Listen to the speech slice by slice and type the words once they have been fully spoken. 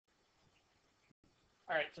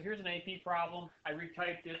All right, so here's an AP problem. I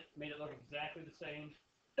retyped it, made it look exactly the same.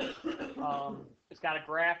 It's got a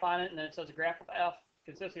graph on it, and then it says a graph of f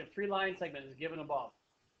consisting of 3 line segments is given above,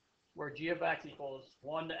 where g of x equals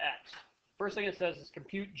 1 to x. First thing it says is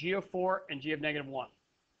compute g of 4 and g of negative 1.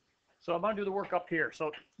 So I'm going to do the work up here.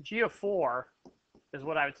 So g of 4 is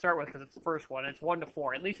what I would start with because it's the first one. It's 1 to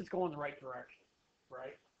 4. At least it's going the right direction,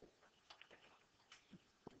 right?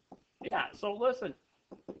 Yeah, so listen.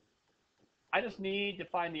 I just need to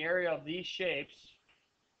find the area of these shapes,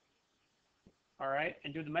 all right,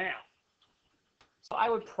 and do the math. So I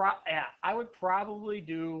would probably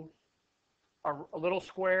do a little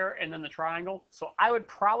square and then the triangle. So I would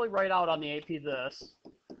probably write out on the AP this.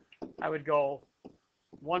 I would go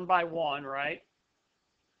 1 by 1, right?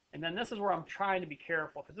 And then this is where I'm trying to be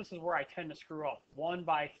careful because this is where I tend to screw up. 1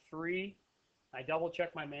 by 3. I double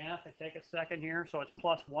check my math. I take a second here. So it's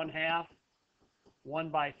plus 1/2. 1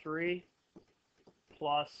 by 3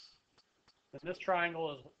 plus, and this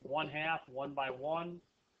triangle is 1/2, 1 by 1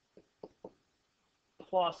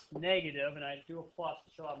 plus negative, and I do a plus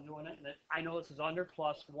to show I'm doing it, and I know this is under,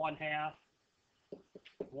 plus 1/2,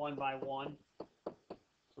 1 by 1.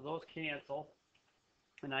 So those cancel,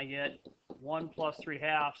 and I get 1 plus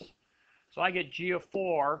 3/2. So I get g of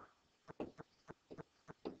 4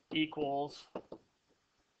 equals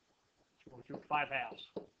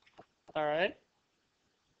 5/2. All right,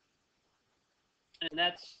 and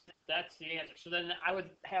that's the answer. So then I would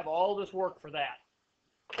have all this work for that.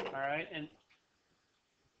 All right, and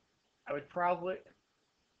I would probably,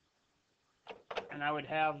 and I would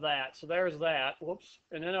have that. So there's that. Whoops.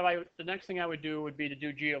 And then the next thing I would do would be to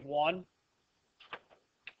do g of 1.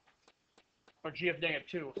 Or g of negative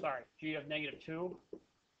 2, sorry. G of negative 2.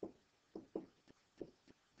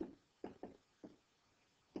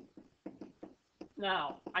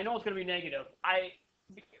 Now, I know it's going to be negative.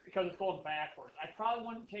 Because it's going backwards. I probably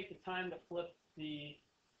wouldn't take the time to flip the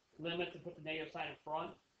limits and put the negative sign in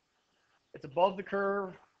front. It's above the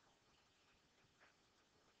curve.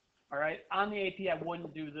 All right, on the AP, I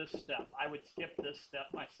wouldn't do this step. I would skip this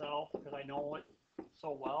step myself because I know it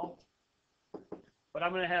so well. But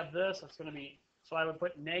I'm going to have this. It's going to be, so I would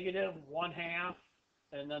put negative 1/2,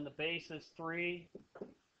 and then the base is 3.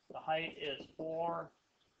 The height is 4,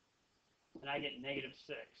 and I get negative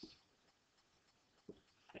 6.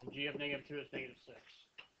 And g of negative 2 is negative 6.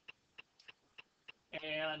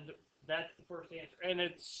 And that's the first answer. And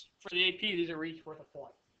it's, for the AP, these are each worth a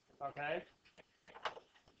point. Okay?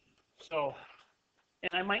 So,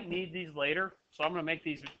 and I might need these later, so I'm going to make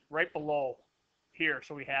these right below here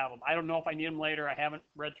so we have them. I don't know if I need them later. I haven't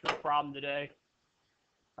read through the problem today.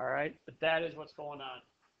 All right? But that is what's going on.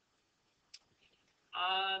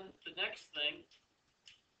 On the next thing,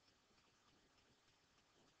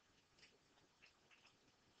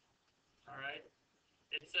 all right,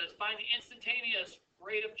 it says find the instantaneous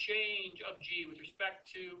rate of change of g with respect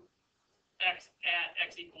to x at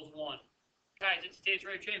x equals 1. Guys, instantaneous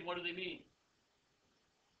rate of change, what do they mean?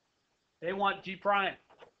 They want g prime.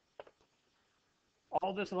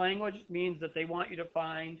 All this language means that they want you to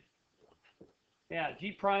find,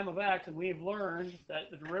 g prime of x, and we've learned that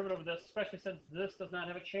the derivative of this, especially since this does not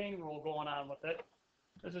have a chain rule going on with it,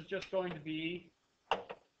 this is just going to be f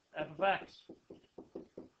of x.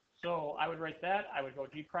 So I would write that. I would go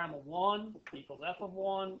g prime of 1 equals f of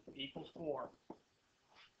 1 equals 4.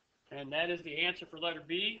 And that is the answer for letter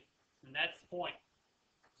B, and that's the point.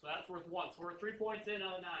 So that's worth 1. So we're 3 points in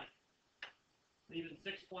out of 9. Leaving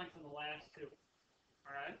 6 points in the last 2.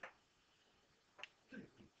 All right?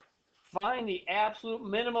 Find the absolute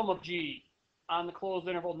minimum of g on the closed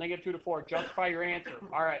interval negative 2 to 4. Justify your answer.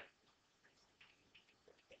 All right.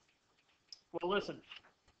 Well, listen.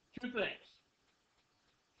 2 things.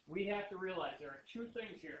 We have to realize there are 2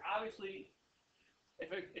 things here. Obviously, if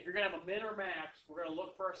you're going to have a min or max, we're going to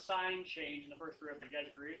look for a sign change in the first derivative. You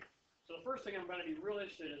guys agree? So the first thing I'm going to be real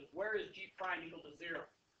interested in is where is g prime equal to 0?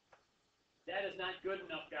 That is not good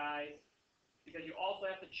enough, guys, because you also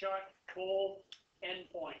have to check both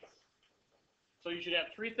endpoints. So you should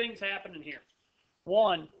have 3 things happening here.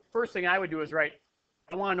 One, first thing I would do is write,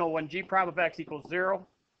 I want to know when g prime of x equals 0.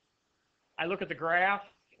 I look at the graph.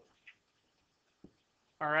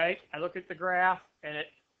 All right, I look at the graph, and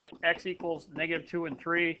x equals negative 2 and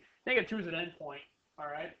 3. Negative 2 is an endpoint, all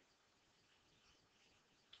right?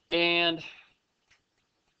 And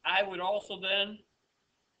I would also then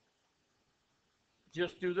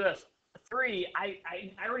just do this. 3, I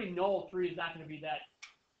already know 3 is not going to be that,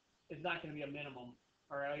 is not going to be a minimum,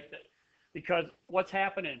 all right? Because what's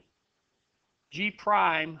happening? G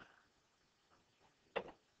prime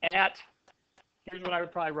at, here's what I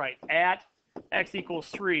would probably write, at x equals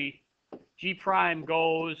 3, G prime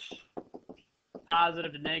goes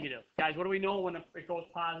positive to negative. Guys, what do we know when it goes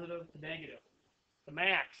positive to negative? The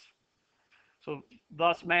max. So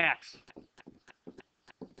thus max.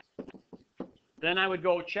 Then I would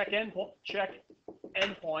go check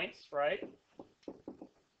endpoints, right?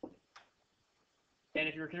 And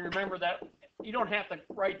if you can remember that, you don't have to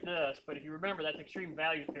write this, but if you remember, that's extreme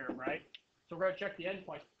value theorem, right? So we're going to check the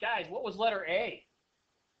endpoints. Guys, what was letter A?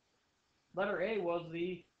 Letter A was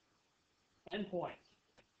the endpoints.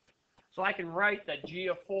 So I can write that G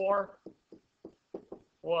of 4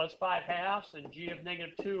 was 5/2, and G of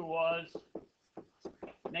negative 2 was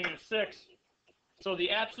negative 6. So the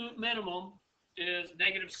absolute minimum is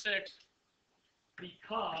negative 6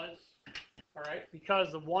 because, all right,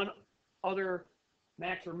 because the one other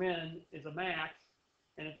max or min is a max,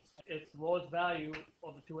 and it's the lowest value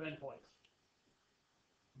of the two endpoints.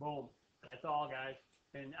 Boom. That's all, guys.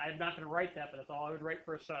 And I'm not going to write that, but that's all I would write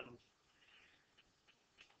for a sentence.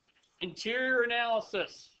 Interior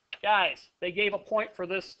analysis. Guys, they gave a point for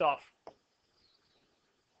this stuff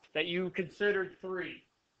that you considered 3.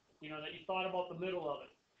 You know, that you thought about the middle of it.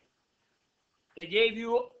 They gave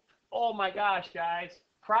you, oh my gosh, guys,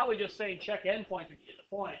 probably just saying check endpoints to get the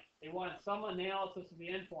point. They wanted some analysis of the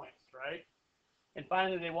endpoints, right? And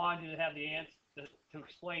finally, they wanted you to have the answer to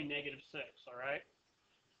explain negative 6, all right?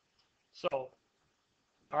 So,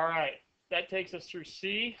 all right, that takes us through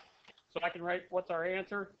C. So I can write, what's our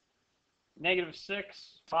answer? Negative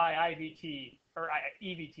 6 by IVT, or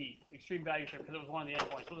EVT, extreme value theorem, because it was one of the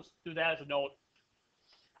endpoints. So let's do that as a note.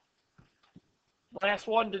 Last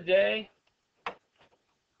one today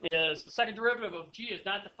is the second derivative of G is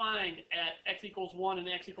not defined at x equals 1 and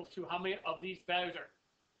x equals 2. How many of these values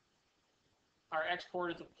are x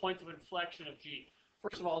coordinates of points of inflection of G?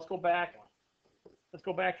 First of all, let's go back. Let's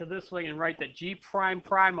go back to this thing and write that G prime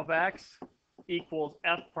prime of x equals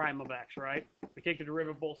f prime of x, right? We take the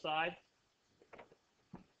derivative of both sides.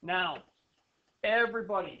 Now,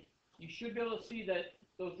 everybody, you should be able to see that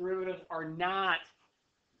those derivatives are not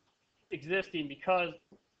existing because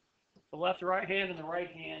the left right hand and the right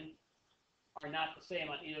hand are not the same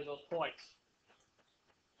on either of those points.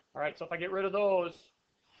 All right, so if I get rid of those,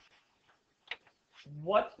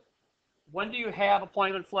 when do you have a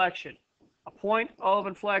point of inflection? A point of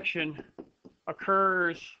inflection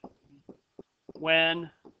occurs when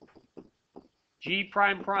G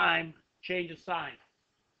prime prime changes sign.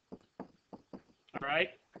 All right?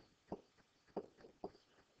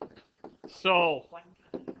 So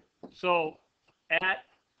at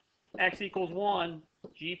x equals 1,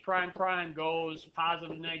 G prime prime goes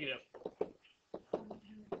positive and negative.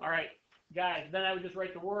 All right, guys, then I would just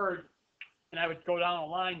write the word, and I would go down a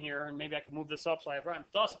line here, and maybe I can move this up so I have rhyme.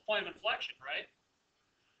 Thus, a point of inflection, right?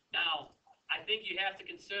 Now, I think you have to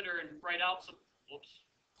consider and write out some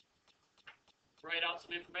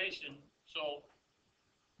information. So,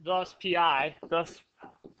 thus PI, thus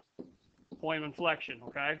point of inflection,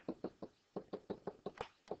 okay?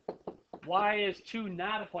 Why is 2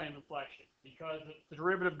 not a point of inflection? Because the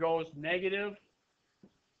derivative goes negative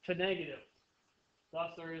to negative.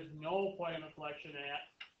 Thus, there is no point of inflection at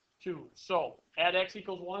 2. So, at x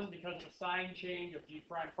equals 1, because of the sign change of G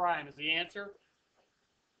prime prime is the answer.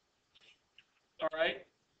 All right?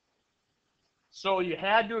 So, you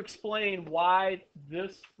had to explain why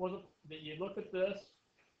this was, that you looked at this,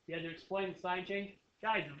 you had to explain the sign change.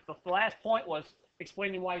 Guys, the last point was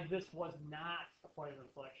explaining why this was not a point of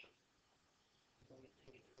inflection.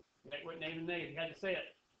 Negative, negative. You had to say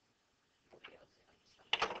it.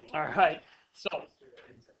 All right. So,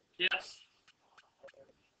 yes.